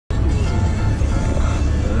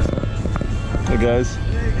guys.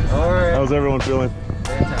 All right. How's everyone feeling?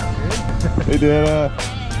 Fantastic. Hey, Dana.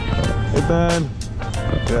 Hey, Ben.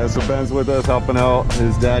 Yeah, so Ben's with us helping out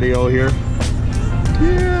his daddy-o here.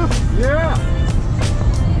 Yeah. Yeah.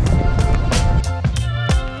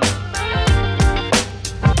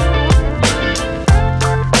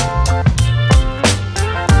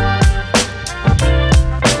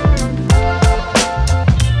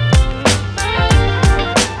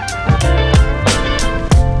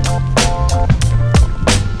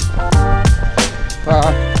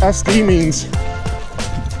 SD means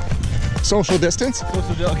social distance.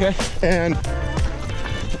 Okay. And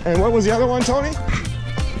what was the other one, Tony?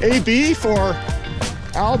 AB for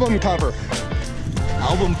album cover.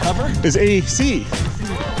 Album cover? Is AC.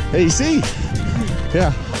 AC.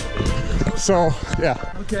 Yeah. So,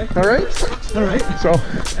 yeah. Okay. All right? All right. So,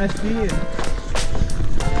 SD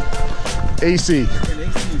AC. and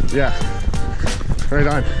AC. Yeah. Right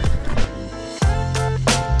on.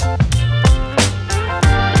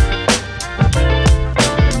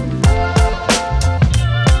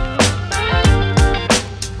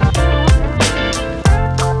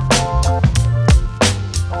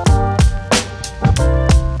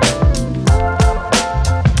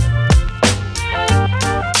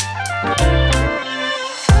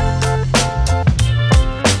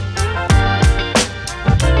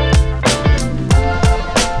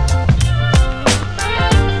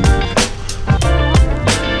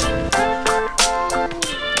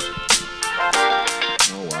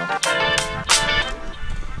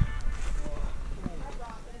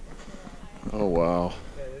 Oh wow.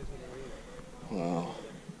 Wow.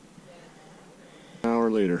 An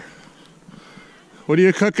hour later. What are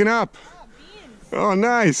you cooking up? Beans. Oh,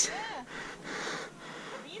 nice. Yeah.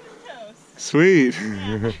 Beans and toast. Sweet.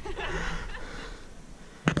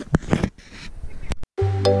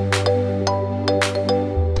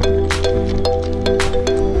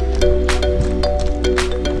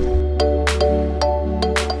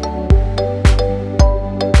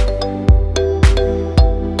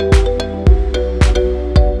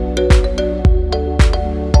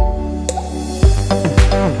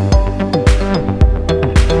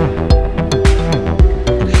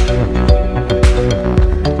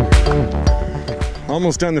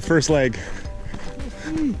 Almost done the first leg.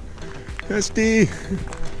 SD.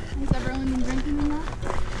 Has everyone been drinking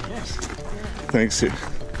enough? Yes. Thanks.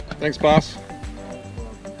 Thanks, boss.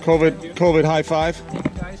 COVID high five.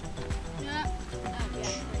 Guys. Yeah.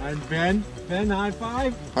 And Ben. Ben, high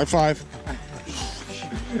five. High five.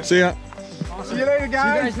 See ya. See you later,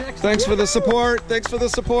 guys. See you guys next Thanks for the support. Thanks for the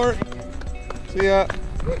support. See ya.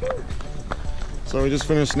 So we just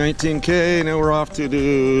finished 19K, now we're off to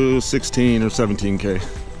do 16 or 17K.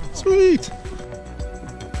 Sweet.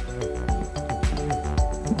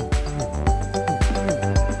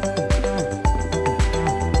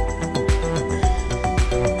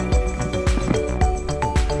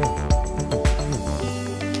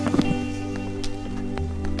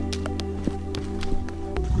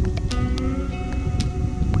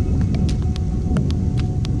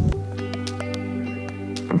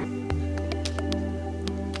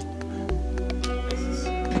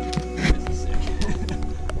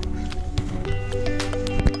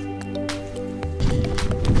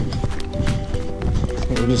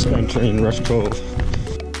 We're just entering Rush Cove.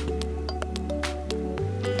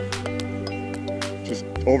 Just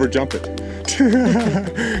over jump it.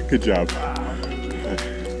 Good job.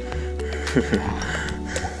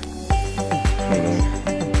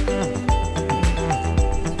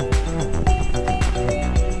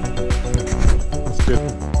 That's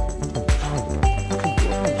good.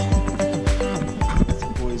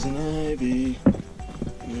 Poison ivy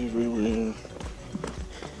everywhere.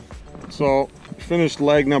 So, finished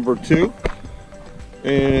leg number 2,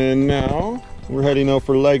 and now we're heading out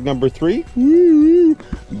for leg number 3. Woo!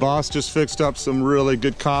 Boss just fixed up some really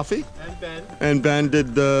good coffee, and Ben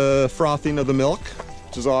did the frothing of the milk,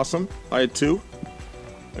 which is awesome. I had 2,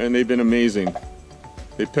 and they've been amazing.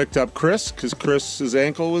 They picked up Chris because Chris's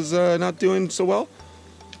ankle was not doing so well.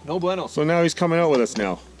 No bueno. So now he's coming out with us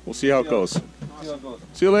now. We'll see how it goes.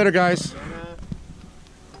 See you later, guys.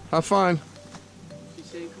 Have fun.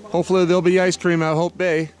 Hopefully there'll be ice cream at Hope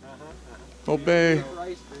Bay. Hope Bay.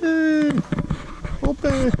 Hope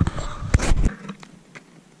Bay.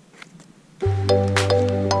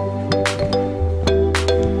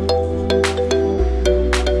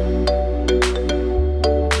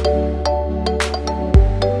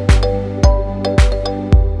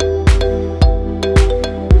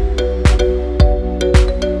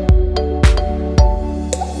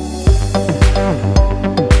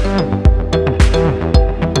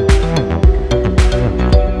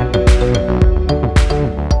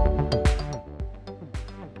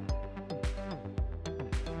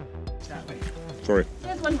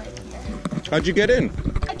 How'd you get in?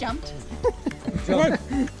 I jumped. What?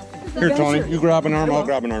 Here, Tony, you grab an arm, I'll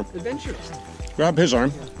grab an arm. Adventure. Grab his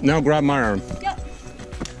arm. Now grab my arm. Yep.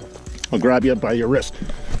 I'll grab you by your wrist.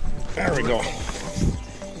 There we go.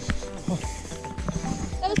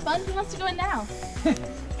 That was fun. Who wants to go in now? You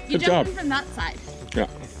Good jump job. in from that side. Yeah.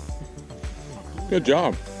 Good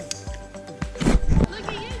job. Look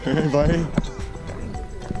at you. Hey, buddy.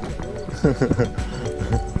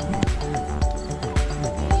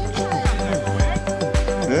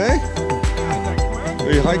 Hey?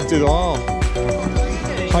 We hiked it all.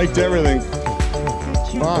 Hiked everything.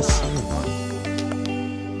 Boss.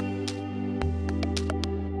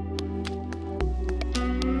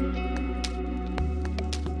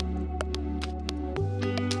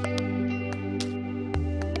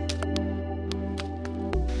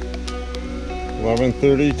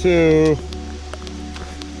 $11:32.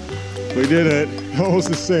 We did it. Almost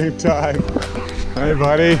the same time. Hey,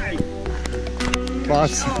 buddy.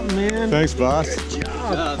 Boss. Oh, man. Thanks, boss. Good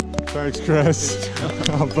job. Thanks, Chris.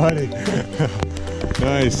 Oh, buddy.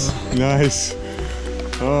 Nice, nice.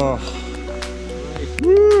 Oh.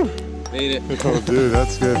 Woo. Made it. Oh, dude,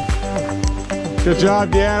 that's good. Good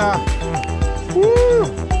job, Deanna. Woo.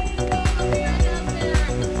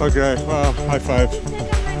 Okay, well, high five.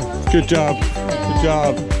 Good job. Good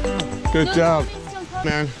job. Good job,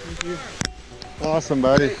 man. Awesome,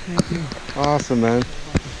 buddy. Awesome, man.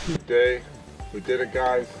 Day. We did it,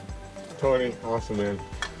 guys. Tony, awesome, man.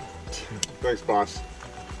 Thanks, boss,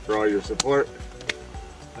 for all your support.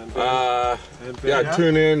 Yeah,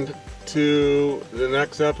 tune in to the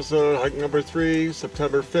next episode, hike number 3,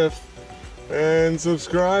 September 5th. And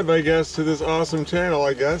subscribe, I guess, to this awesome channel,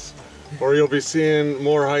 I guess. Or you'll be seeing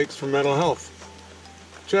more hikes for mental health.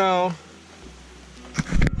 Ciao.